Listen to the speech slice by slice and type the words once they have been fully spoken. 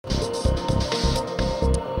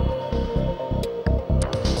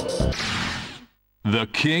The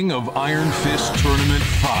king of Iron Fist Tournament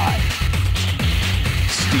 5,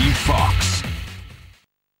 Steve Fox.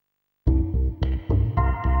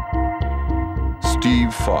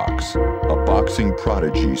 Steve Fox, a boxing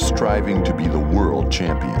prodigy striving to be the world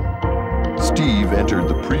champion. Steve entered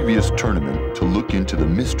the previous tournament to look into the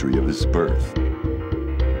mystery of his birth.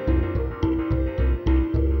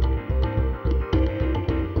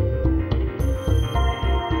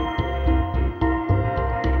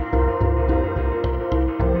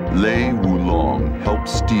 Lei Wulong helped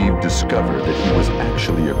Steve discover that he was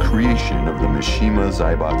actually a creation of the Mishima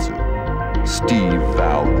Zaibatsu. Steve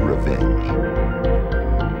vowed revenge.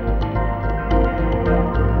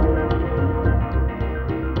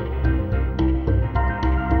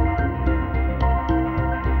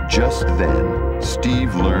 Just then,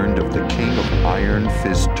 Steve learned of the King of Iron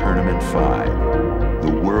Fist Tournament 5.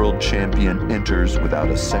 The world champion enters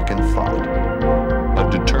without a second thought. A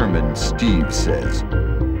determined Steve says,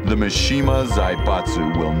 "The Mishima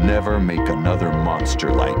Zaibatsu will never make another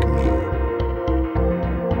monster like me."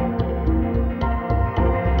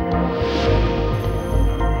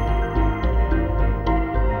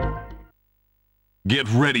 Get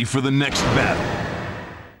ready for the next battle.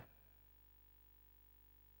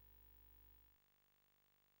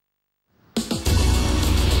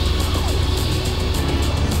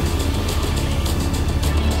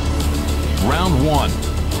 Round 1.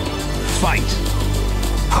 Fight.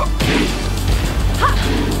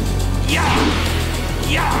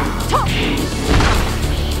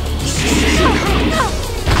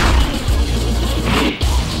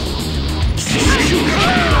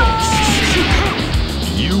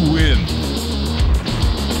 You win.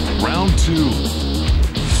 Round 2.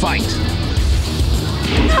 Fight.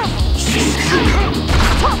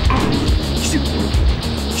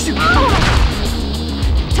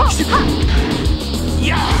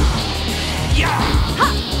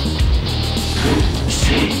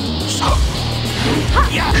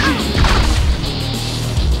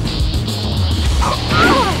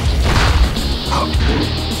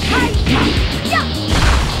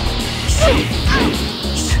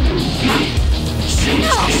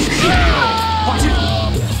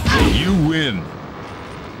 You win.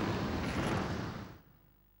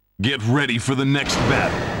 Get ready for the next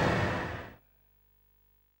battle.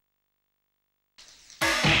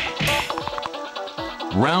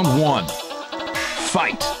 Round 1.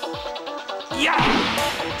 Fight.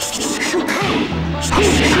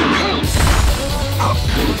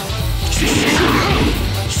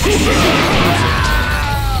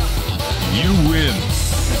 You win.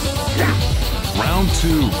 Round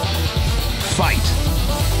 2. Fight.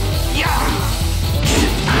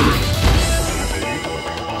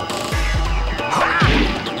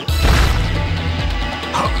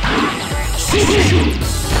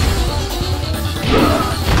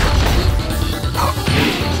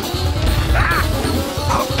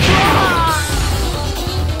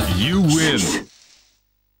 You win.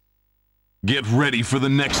 Get ready for the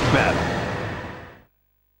next battle.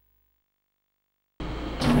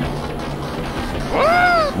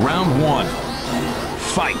 Round 1.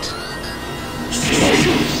 Fight.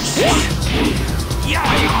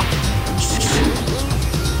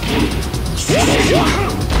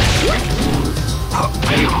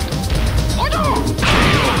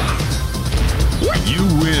 You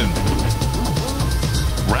win.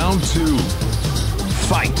 Round 2.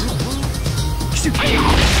 Fight.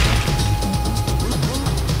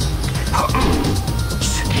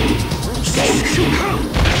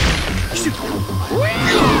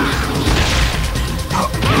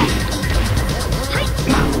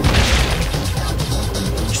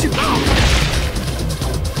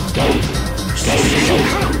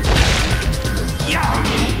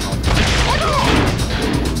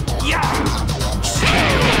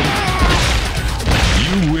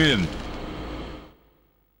 You win.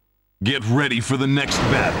 Get ready for the next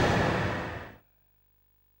battle.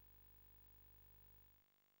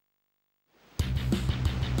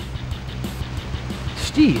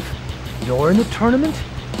 Steve, you're in the tournament?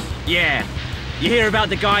 Yeah. You hear about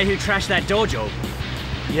the guy who trashed that dojo?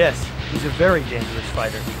 Yes, he's a very dangerous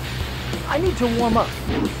fighter. I need to warm up.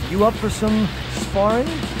 You up for some sparring?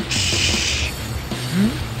 Shh.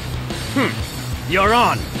 You're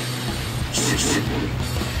on.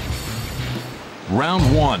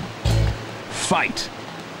 Round 1. Fight.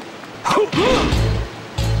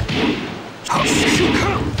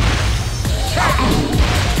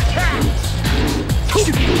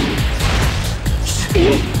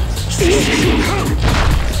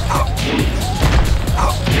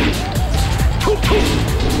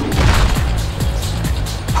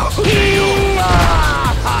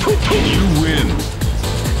 You win.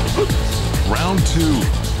 Round 2.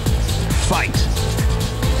 Fight.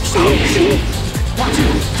 1, 2, 3. 1, 2,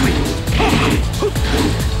 3,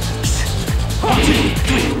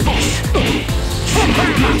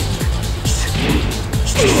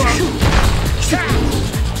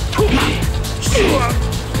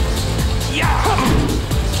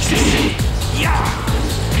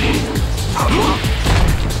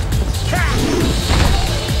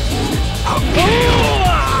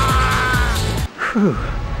 Whew.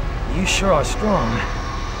 You sure are strong.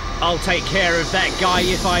 I'll take care of that guy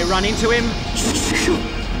if I run into him.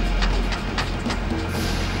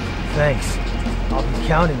 Thanks. I'll be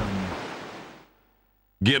counting on you.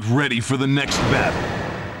 Get ready for the next battle.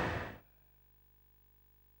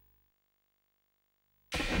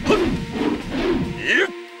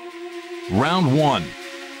 Round 1.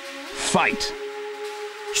 Fight.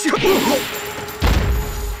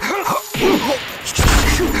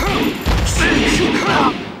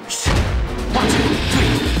 1, 2,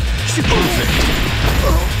 3. Perfect.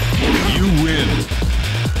 You win.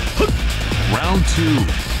 Round 2.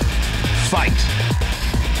 Fight.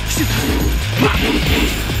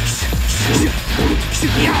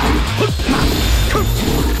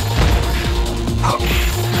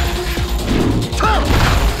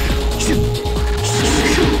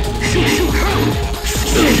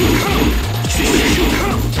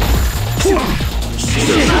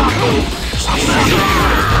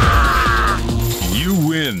 You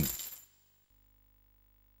win.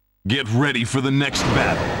 Get ready for the next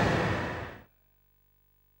battle.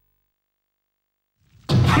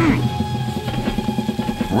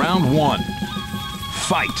 Round 1.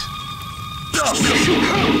 Fight.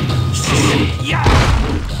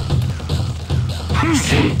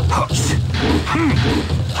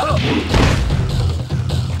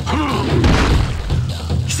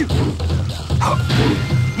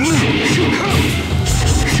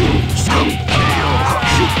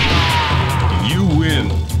 You win.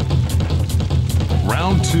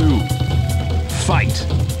 Round 2. Fight.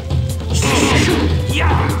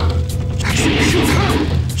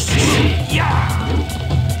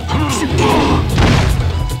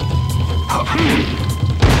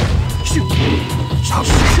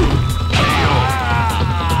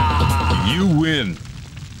 You win.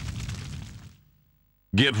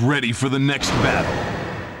 Get ready for the next battle.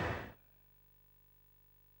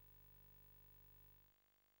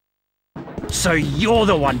 So you're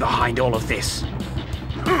the one behind all of this.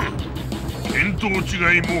 見当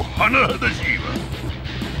違いも甚だしいわ。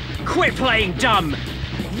 Quit playing dumb.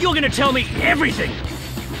 You're gonna tell me everything.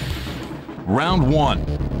 Round 1.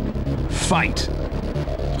 Fight.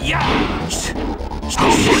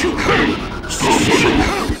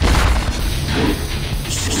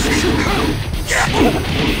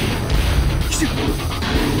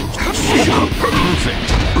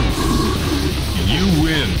 Perfect. You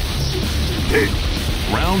win.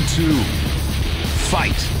 Round 2.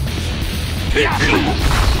 Fight.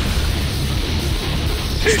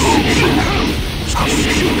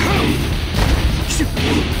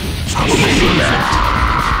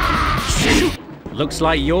 Looks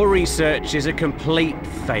like your research is a complete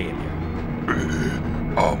failure.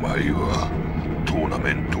 甘いはトーナ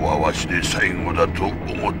メント合わしで最後だと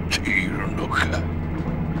思っているのか。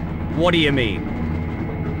 What do you mean?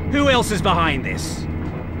 Who else is behind this?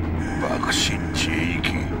 爆心地へ行き、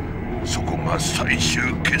そこが最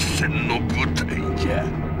終決戦の舞台じゃ。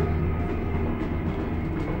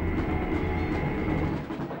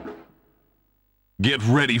 Get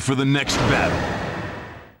ready for the next battle.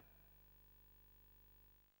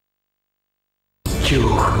 恐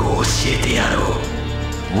怖を教えてやろ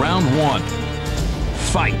う。 Round 1.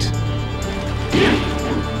 Fight.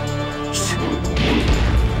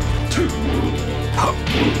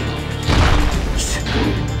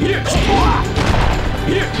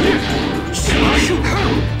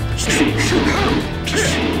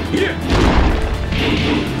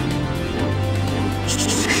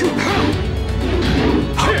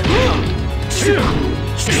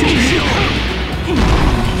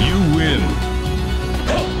 You win.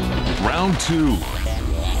 Round 2.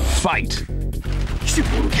 Fight.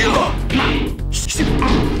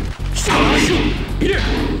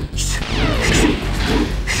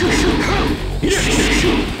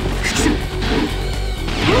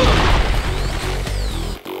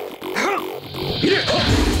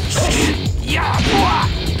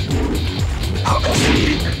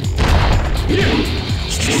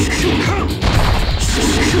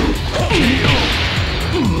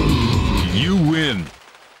 You win.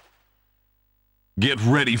 Get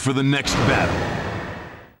ready for the next battle.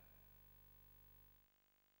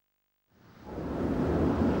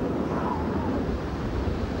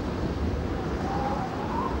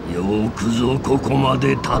 くぞここま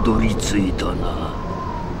でたどり着いたな。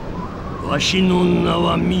わしの名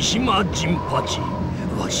は三島陣八。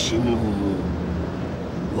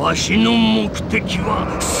わしの目的は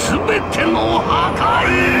全ての破壊。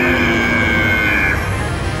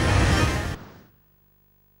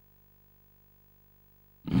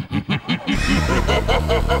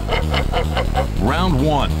Round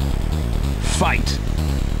 1. Fight.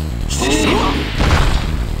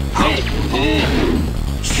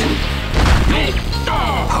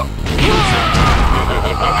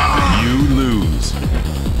 You lose.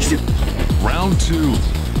 Round 2.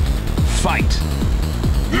 Fight.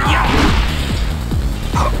 You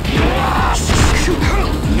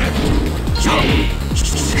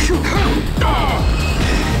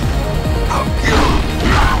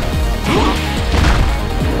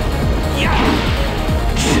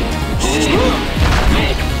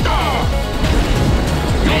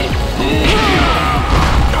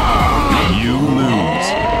lose.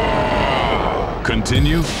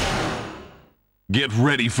 Continue. Get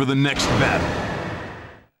ready for the next battle.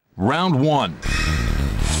 Round 1.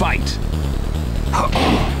 Fight.